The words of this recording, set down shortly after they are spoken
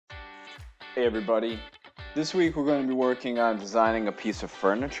Hey everybody, this week we're going to be working on designing a piece of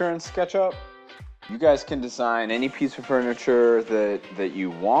furniture in SketchUp. You guys can design any piece of furniture that you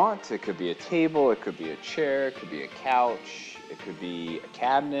want. It could be a table, it could be a chair, it could be a couch, it could be a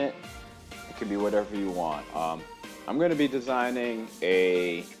cabinet, it could be whatever you want. I'm going to be designing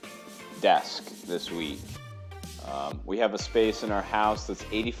a desk this week. We have a space in our house that's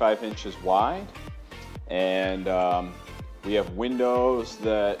 85 inches wide, and we have windows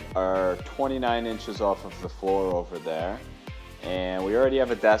that are 29 inches off of the floor over there. And we already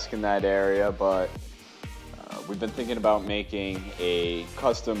have a desk in that area, but we've been thinking about making a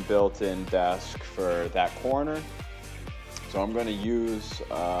custom built-in desk for that corner. So I'm going to use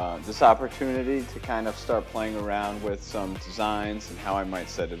this opportunity to kind of start playing around with some designs and how I might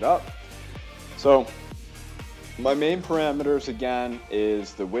set it up. So my main parameters, again,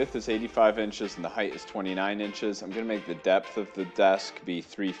 is the width is 85 inches and the height is 29 inches. I'm going to make the depth of the desk be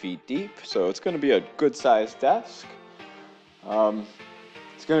 3 feet deep, so it's going to be a good sized desk.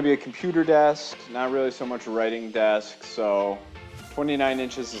 It's going to be a computer desk, not really so much a writing desk, so 29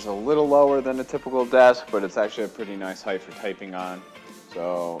 inches is a little lower than a typical desk, but it's actually a pretty nice height for typing on,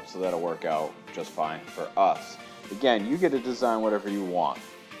 so that'll work out just fine for us. Again, you get to design whatever you want.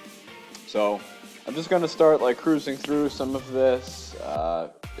 So I'm just going to start like cruising through some of this.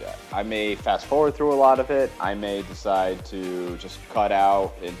 I may fast forward through a lot of it. I may decide to just cut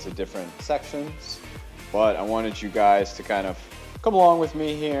out into different sections. But I wanted you guys to kind of come along with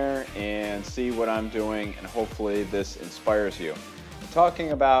me here and see what I'm doing, and hopefully this inspires you.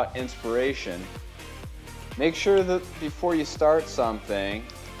 Talking about inspiration, make sure that before you start something,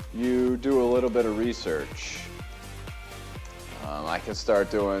 you do a little bit of research. I can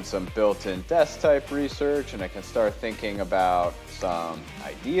start doing some built-in desk type research, and I can start thinking about some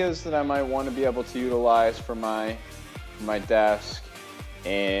ideas that I might want to be able to utilize for my desk,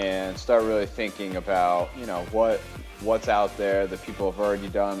 and start really thinking about, you know, what's out there that people have already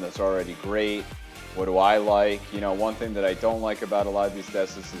done that's already great. What do I like? You know, one thing that I don't like about a lot of these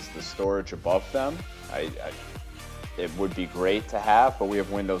desks is the storage above them. It would be great to have, but we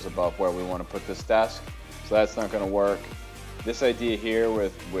have windows above where we want to put this desk, so that's not going to work. This idea here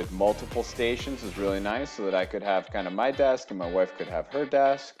with multiple stations is really nice, so that I could have kind of my desk and my wife could have her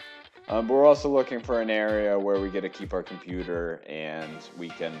desk. But we're also looking for an area where we get to keep our computer and we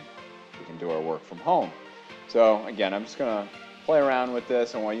can do our work from home. So again, I'm just gonna play around with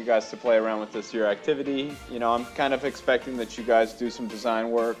this. I want you guys to play around with this, your activity. You know, I'm kind of expecting that you guys do some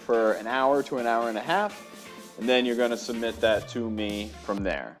design work for an hour to an hour and a half, and then you're gonna submit that to me from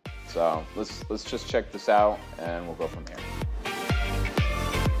there. So let's just check this out and we'll go from here.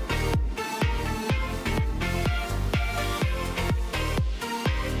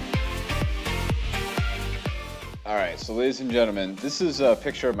 Alright, so ladies and gentlemen, this is a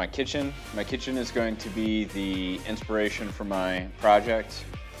picture of my kitchen. My kitchen is going to be the inspiration for my project.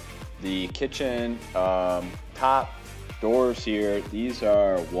 The kitchen top doors here, these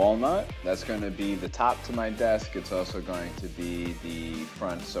are walnut. That's going to be the top to my desk. It's also going to be the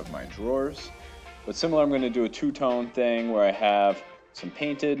fronts of my drawers. But similar, I'm going to do a two-tone thing where I have some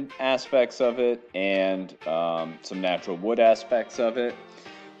painted aspects of it and some natural wood aspects of it.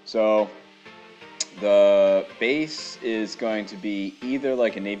 So the base is going to be either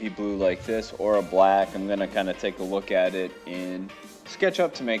like a navy blue like this or a black. I'm going to kind of take a look at it in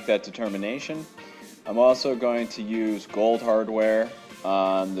SketchUp to make that determination. I'm also going to use gold hardware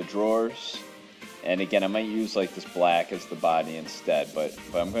on the drawers. And again, I might use like this black as the body instead, but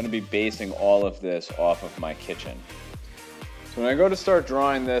I'm going to be basing all of this off of my kitchen. So when I go to start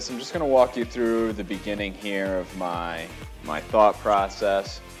drawing this, I'm just going to walk you through the beginning here of my thought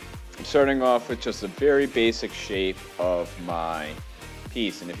process. I'm starting off with just a very basic shape of my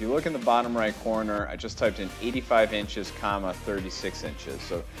piece. And if you look in the bottom right corner, I just typed in 85 inches, 36 inches.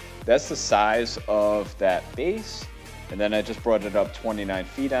 So that's the size of that base. And then I just brought it up 29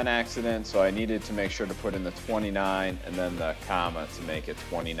 feet on accident. So I needed to make sure to put in the 29 and then the comma to make it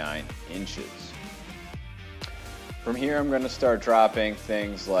 29 inches. From here, I'm going to start dropping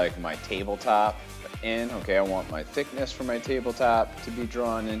things like my tabletop in. Okay, I want my thickness for my tabletop to be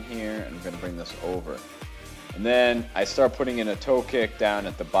drawn in here, and I'm going to bring this over. And then I start putting in a toe kick down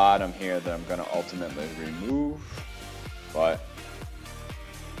at the bottom here that I'm going to ultimately remove, but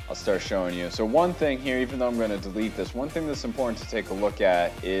I'll start showing you. So one thing here, even though I'm going to delete this, one thing that's important to take a look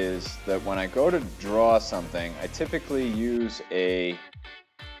at is that when I go to draw something, I typically use a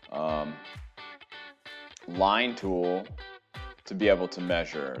line tool to be able to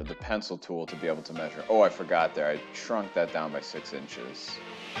measure, or the pencil tool to be able to measure. Oh, I forgot there. I shrunk that down by 6 inches.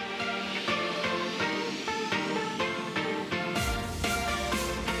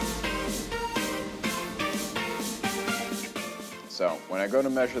 so when I go to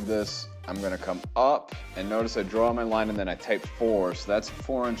measure this, I'm gonna come up and notice I draw my line and then I type 4. So that's a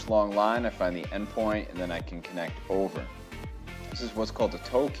 4-inch long line. I find the end point and then I can connect over. This is what's called a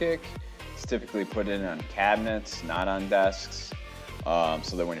toe kick. It's typically put in on cabinets, not on desks.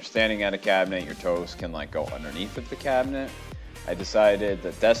 So that when you're standing at a cabinet, your toes can like go underneath of the cabinet. I decided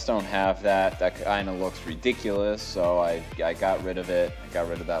that desks don't have that. That kind of looks ridiculous, so I got rid of it. I got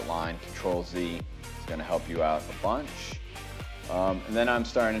rid of that line. Control Z is going to help you out a bunch. And then I'm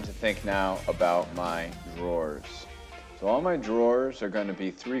starting to think now about my drawers. So all my drawers are going to be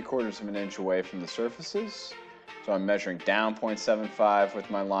 3/4 of an inch away from the surfaces. So I'm measuring down 0.75 with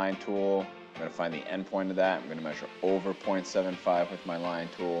my line tool. I'm going to find the end point of that. I'm going to measure over 0.75 with my line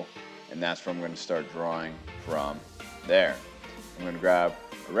tool. And that's where I'm going to start drawing from there. I'm going to grab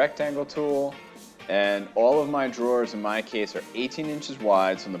a rectangle tool, and all of my drawers in my case are 18 inches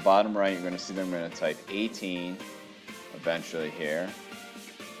wide. So on the bottom right, you're going to see that I'm going to type 18 eventually here.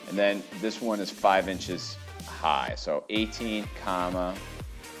 And then this one is 5 inches high. So 18, comma,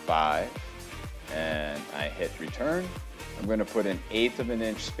 5. And I hit return. I'm going to put an 1/8 of an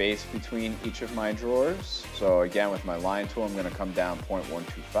inch space between each of my drawers. So again, with my line tool, I'm going to come down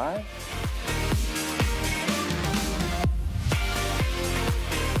 0.125.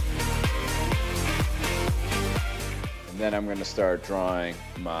 Then I'm going to start drawing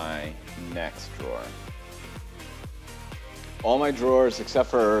my next drawer. All my drawers, except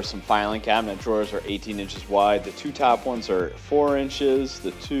for some filing cabinet drawers, are 18 inches wide. The 2 top ones are 4 inches.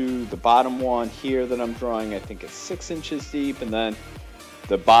 The bottom one here that I'm drawing, I think is 6 inches deep. And then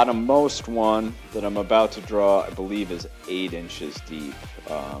the bottommost one that I'm about to draw, I believe is 8 inches deep.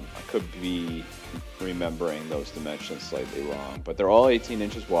 I could be remembering those dimensions slightly wrong, but they're all 18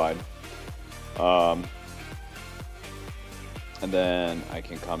 inches wide. And then I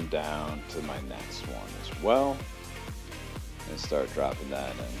can come down to my next one as well and start dropping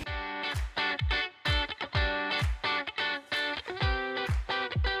that in.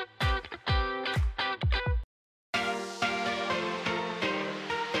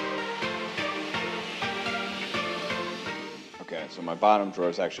 Okay, so my bottom drawer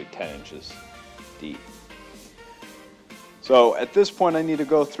is actually 10 inches deep. So at this point I need to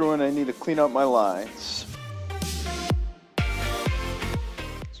go through and I need to clean up my lines.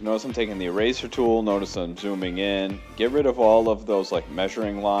 Notice I'm taking the eraser tool, notice I'm zooming in, get rid of all of those like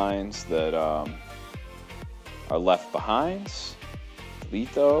measuring lines that are left behind,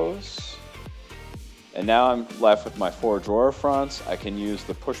 delete those, and now I'm left with my 4 drawer fronts. I can use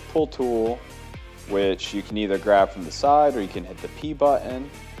the push-pull tool, which you can either grab from the side or you can hit the P button,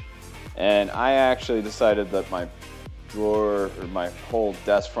 and I actually decided that my drawer or my whole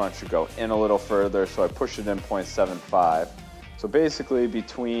desk front should go in a little further, so I pushed it in 0.75. So basically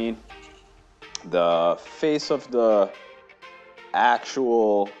between the face of the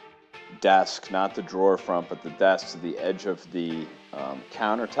actual desk, not the drawer front, but the desk to the edge of the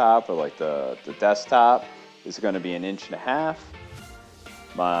countertop or like the desktop is going to be 1.5 inches.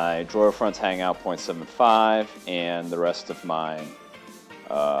 My drawer fronts hang out 0.75 and the rest of my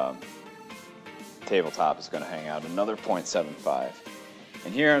tabletop is going to hang out another 0.75.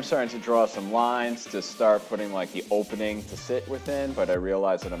 And here I'm starting to draw some lines to start putting like the opening to sit within, but I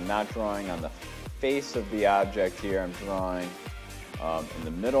realize that I'm not drawing on the face of the object here, I'm drawing in the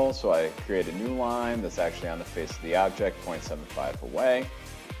middle, so I create a new line that's actually on the face of the object, 0.75 away.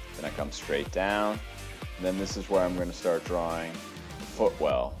 Then I come straight down, and then this is where I'm going to start drawing the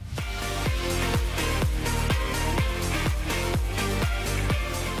footwell.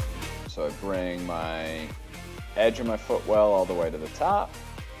 So I bring my edge of my footwell all the way to the top,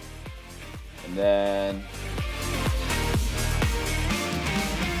 and then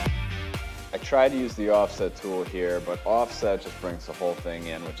I try to use the offset tool here, but offset just brings the whole thing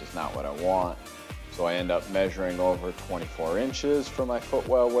in, which is not what I want. So I end up measuring over 24 inches for my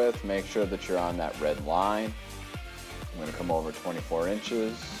footwell width. Make sure that you're on that red line. I'm going to come over 24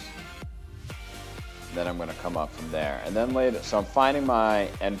 inches. Then I'm going to come up from there. And then later, so I'm finding my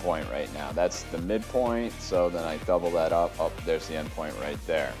endpoint right now. That's the midpoint, so then I double that up. Oh, there's the endpoint right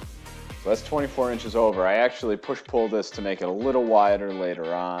there. So that's 24 inches over. I actually push-pull this to make it a little wider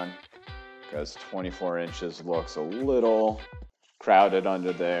later on, because 24 inches looks a little crowded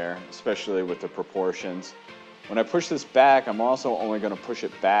under there, especially with the proportions. When I push this back, I'm also only going to push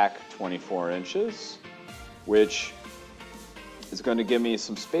it back 24 inches, which is going to give me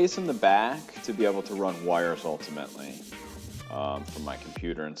some space in the back to be able to run wires ultimately from my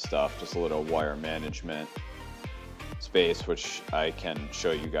computer and stuff. Just a little wire management space, which I can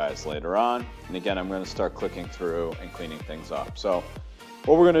show you guys later on. And again, I'm going to start clicking through and cleaning things up. So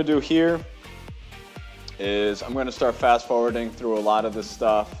what we're going to do here is I'm going to start fast forwarding through a lot of this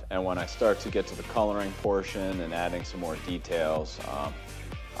stuff, and when I start to get to the coloring portion and adding some more details,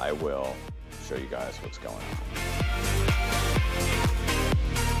 I will show you guys what's going on.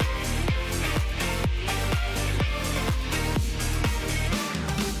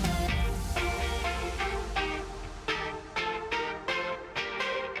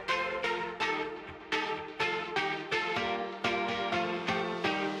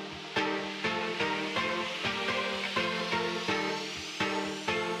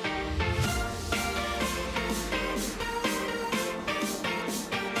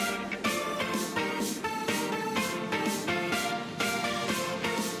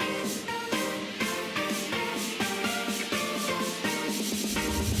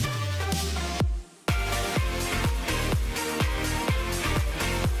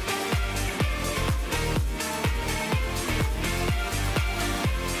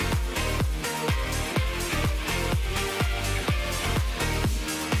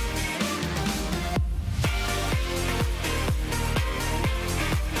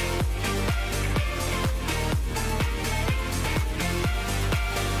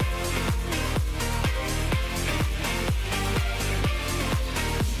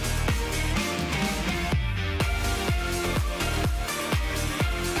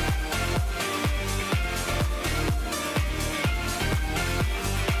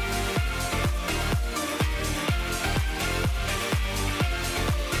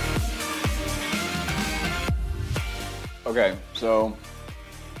 Okay, so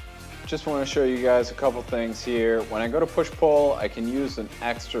just want to show you guys a couple things here. When I go to push-pull, I can use an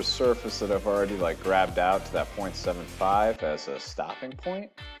extra surface that I've already like grabbed out to that 0.75 as a stopping point.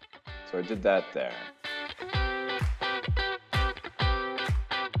 So I did that there.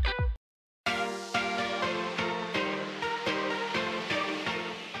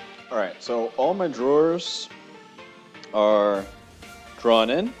 All right, so all my drawers are drawn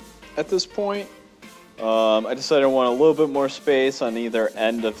in at this point. I decided I want a little bit more space on either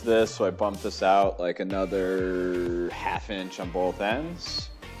end of this, so I bumped this out like another ½ inch on both ends.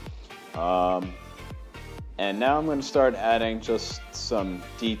 And now I'm going to start adding just some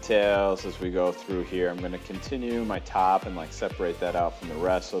details as we go through here. I'm going to continue my top and like separate that out from the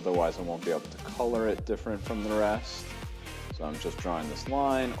rest, otherwise I won't be able to color it different from the rest. So I'm just drawing this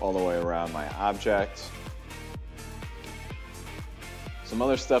line all the way around my object. Some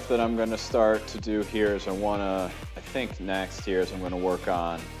other stuff that I'm going to start to do here is I think next here is I'm going to work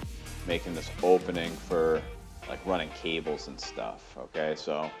on making this opening for like running cables and stuff. Okay,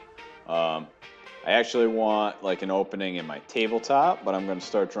 so I actually want like an opening in my tabletop, but I'm going to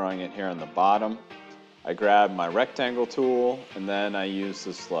start drawing it here on the bottom. I grab my rectangle tool, and then I use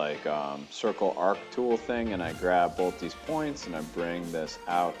this like circle arc tool thing, and I grab both these points and I bring this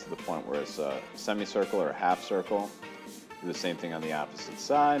out to the point where it's a semicircle or a half circle. Do the same thing on the opposite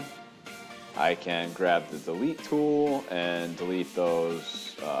side. I can grab the delete tool and delete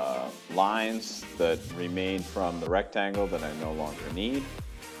those lines that remain from the rectangle that I no longer need.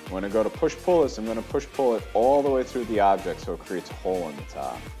 When I go to push-pull this, I'm going to push-pull it all the way through the object so it creates a hole in the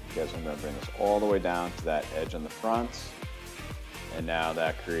top. Okay, so I'm going to bring this all the way down to that edge on the front, and now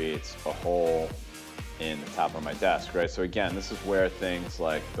that creates a hole in the top of my desk, right? So again, this is where things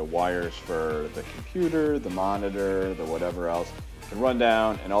like the wires for the computer, the monitor, the whatever else can run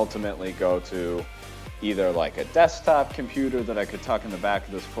down and ultimately go to either like a desktop computer that I could tuck in the back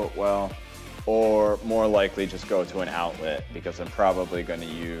of this footwell, or more likely just go to an outlet because I'm probably going to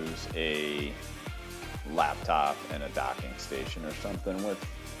use a laptop and a docking station or something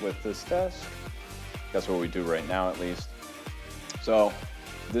with this desk. That's what we do right now, at least. So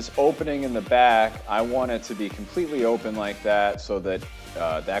this opening in the back, I want it to be completely open like that so that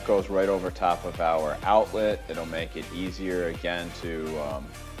that goes right over top of our outlet. It'll make it easier again to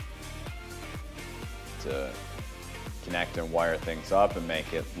connect and wire things up and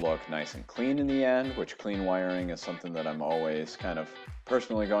make it look nice and clean in the end, which clean wiring is something that I'm always kind of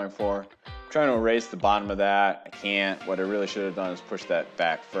personally going for. I'm trying to erase the bottom of that. I can't. What I really should have done is push that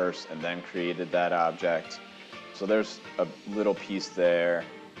back first and then created that object. So there's a little piece there.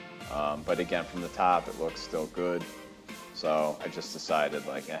 But again, from the top, it looks still good. So I just decided,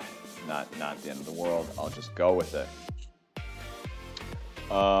 like, not the end of the world. I'll just go with it.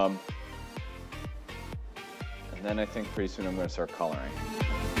 And then I think pretty soon I'm going to start coloring.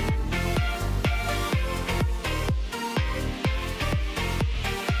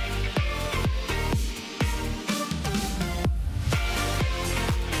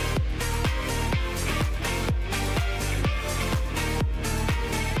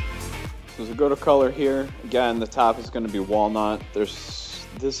 So as we go to color here, again, the top is going to be walnut. There's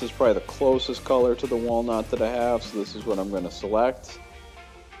This is probably the closest color to the walnut that I have, so this is what I'm going to select.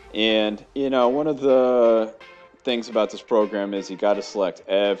 And, you know, one of the things about this program is you got to select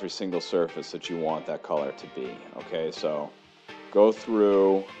every single surface that you want that color to be. Okay, so go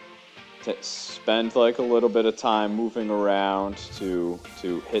through, spend like a little bit of time moving around to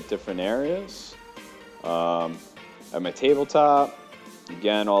hit different areas. At my tabletop,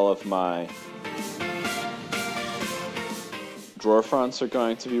 again, all of my drawer fronts are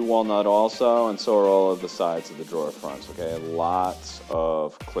going to be walnut also, and so are all of the sides of the drawer fronts, okay? Lots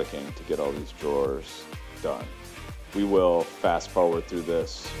of clicking to get all these drawers done. We will fast forward through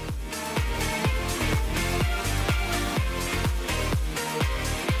this.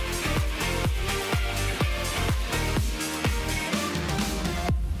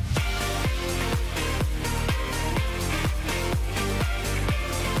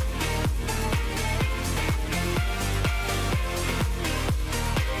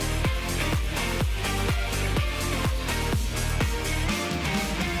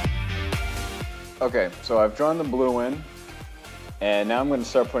 Okay, so I've drawn the blue in, and now I'm going to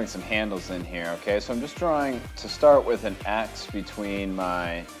start putting some handles in here, okay? So I'm just drawing, to start with, an X between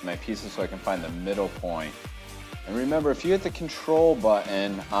my pieces so I can find the middle point. And remember, if you hit the control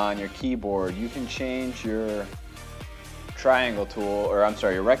button on your keyboard, you can change your triangle tool, or I'm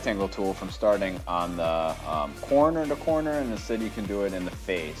sorry, your rectangle tool from starting on the corner to corner, and instead you can do it in the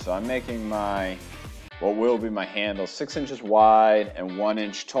face. So I'm making what will be my handles 6 inches wide and 1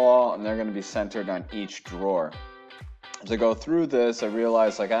 inch tall, and they're going to be centered on each drawer. As I go through this, I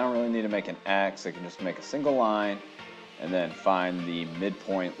realize like I don't really need to make an X. I can just make a single line and then find the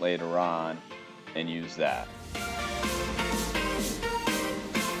midpoint later on and use that.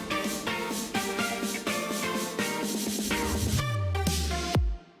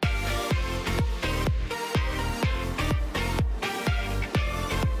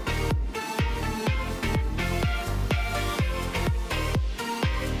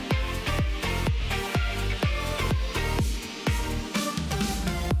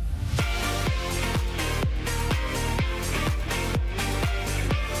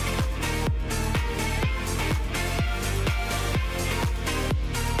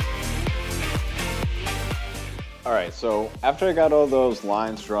 Alright, so after I got all those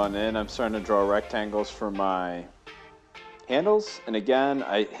lines drawn in, I'm starting to draw rectangles for my handles. And again,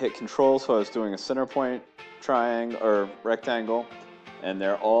 I hit control, so I was doing a center point triangle or rectangle, and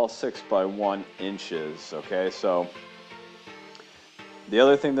they're all 6 by 1 inches. Okay, so the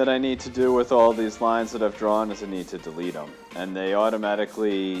other thing that I need to do with all these lines that I've drawn is I need to delete them. And they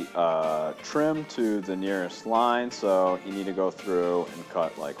automatically trim to the nearest line, so you need to go through and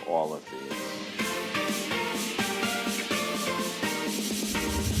cut like all of these.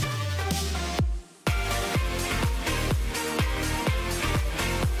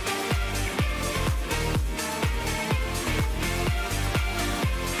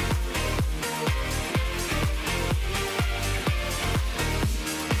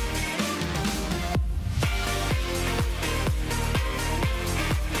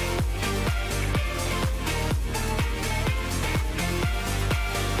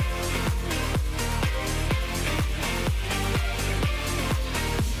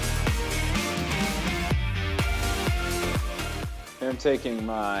 I'm taking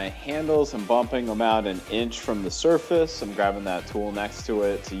my handles and bumping them out 1 inch from the surface. I'm grabbing that tool next to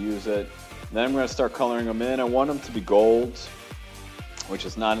it to use it. And then I'm going to start coloring them in. I want them to be gold, which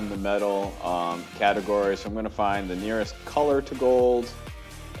is not in the metal category. So I'm going to find the nearest color to gold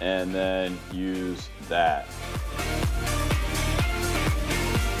and then use that.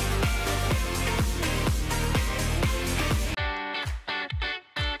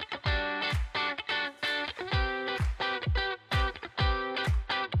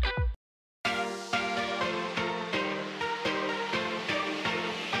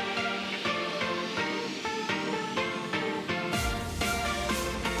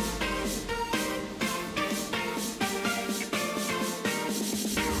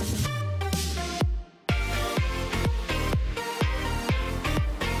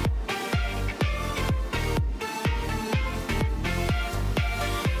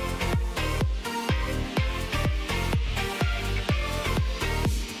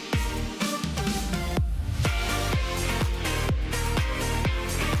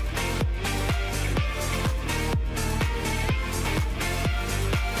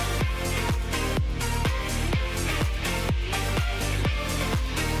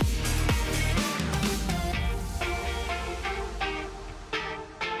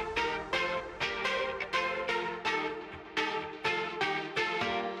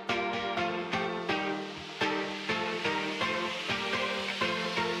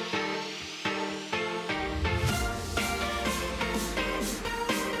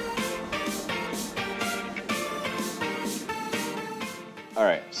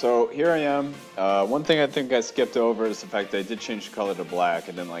 so here I am. One thing I think I skipped over is the fact that I did change the color to black.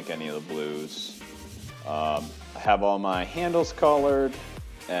 I didn't like any of the blues. I have all my handles colored,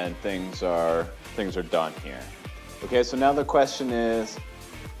 and things are done here. Okay, so now the question is,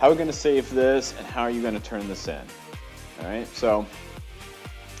 how are we going to save this, and how are you going to turn this in? All right, so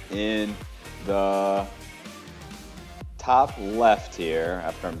in the top left here,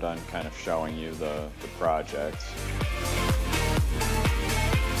 after I'm done kind of showing you the project,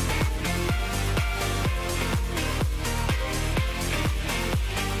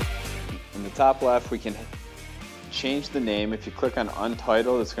 in the top left, we can change the name. If you click on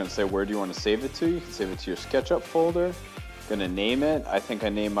Untitled, it's going to say where do you want to save it to. You can save it to your SketchUp folder. Going to name it. I think I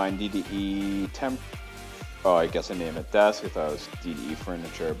named mine DDE Temp. Oh, I guess I named it Desk. I thought it was DDE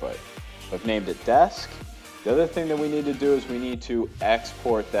Furniture, but I've named it Desk. The other thing that we need to do is we need to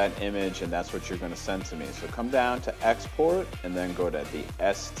export that image, and that's what you're going to send to me. So come down to Export, and then go to the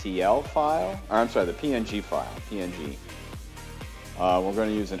STL file, or I'm sorry, the PNG file, PNG. We're going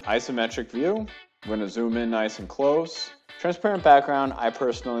to use an isometric view. We're going to zoom in nice and close. Transparent background, I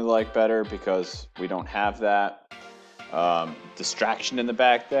personally like better because we don't have that distraction in the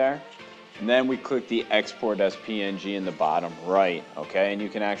back there. And then we click the Export as PNG in the bottom right, okay? And you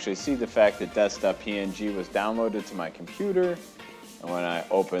can actually see the fact that desk.png was downloaded to my computer. And when I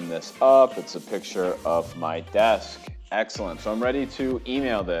open this up, it's a picture of my desk. Excellent, so I'm ready to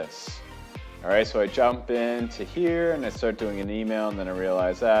email this. All right, so I jump into here and I start doing an email, and then I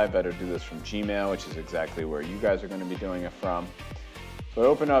realize I better do this from Gmail, which is exactly where you guys are gonna be doing it from. So I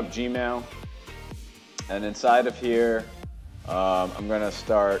open up Gmail, and inside of here, I'm gonna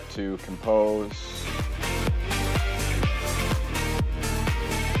start to compose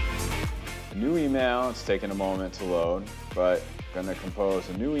a new email. It's taking a moment to load, but I'm gonna compose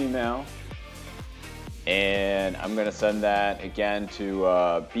a new email. And I'm gonna send that again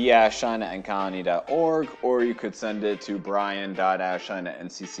to b-shine@ncolony.org, or you could send it to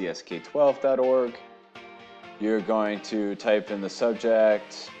brian.ashine@nccsk12.org. You're going to type in the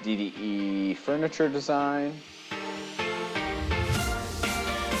subject DDE Furniture Design.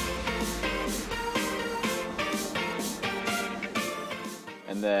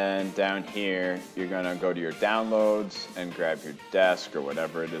 And then down here, you're gonna go to your downloads and grab your desk or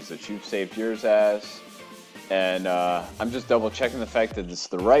whatever it is that you've saved yours as. And I'm just double checking the fact that it's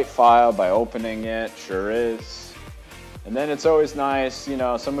the right file by opening it. Sure is. And then it's always nice, you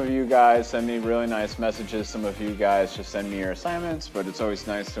know, some of you guys send me really nice messages. Some of you guys just send me your assignments, but it's always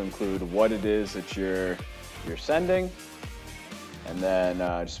nice to include what it is that you're sending. And then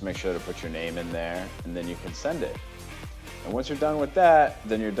just make sure to put your name in there, and then you can send it. And once you're done with that,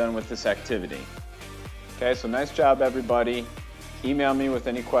 then you're done with this activity. Okay, so nice job, everybody. Email me with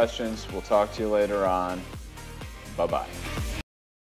any questions. We'll talk to you later on. Bye-bye.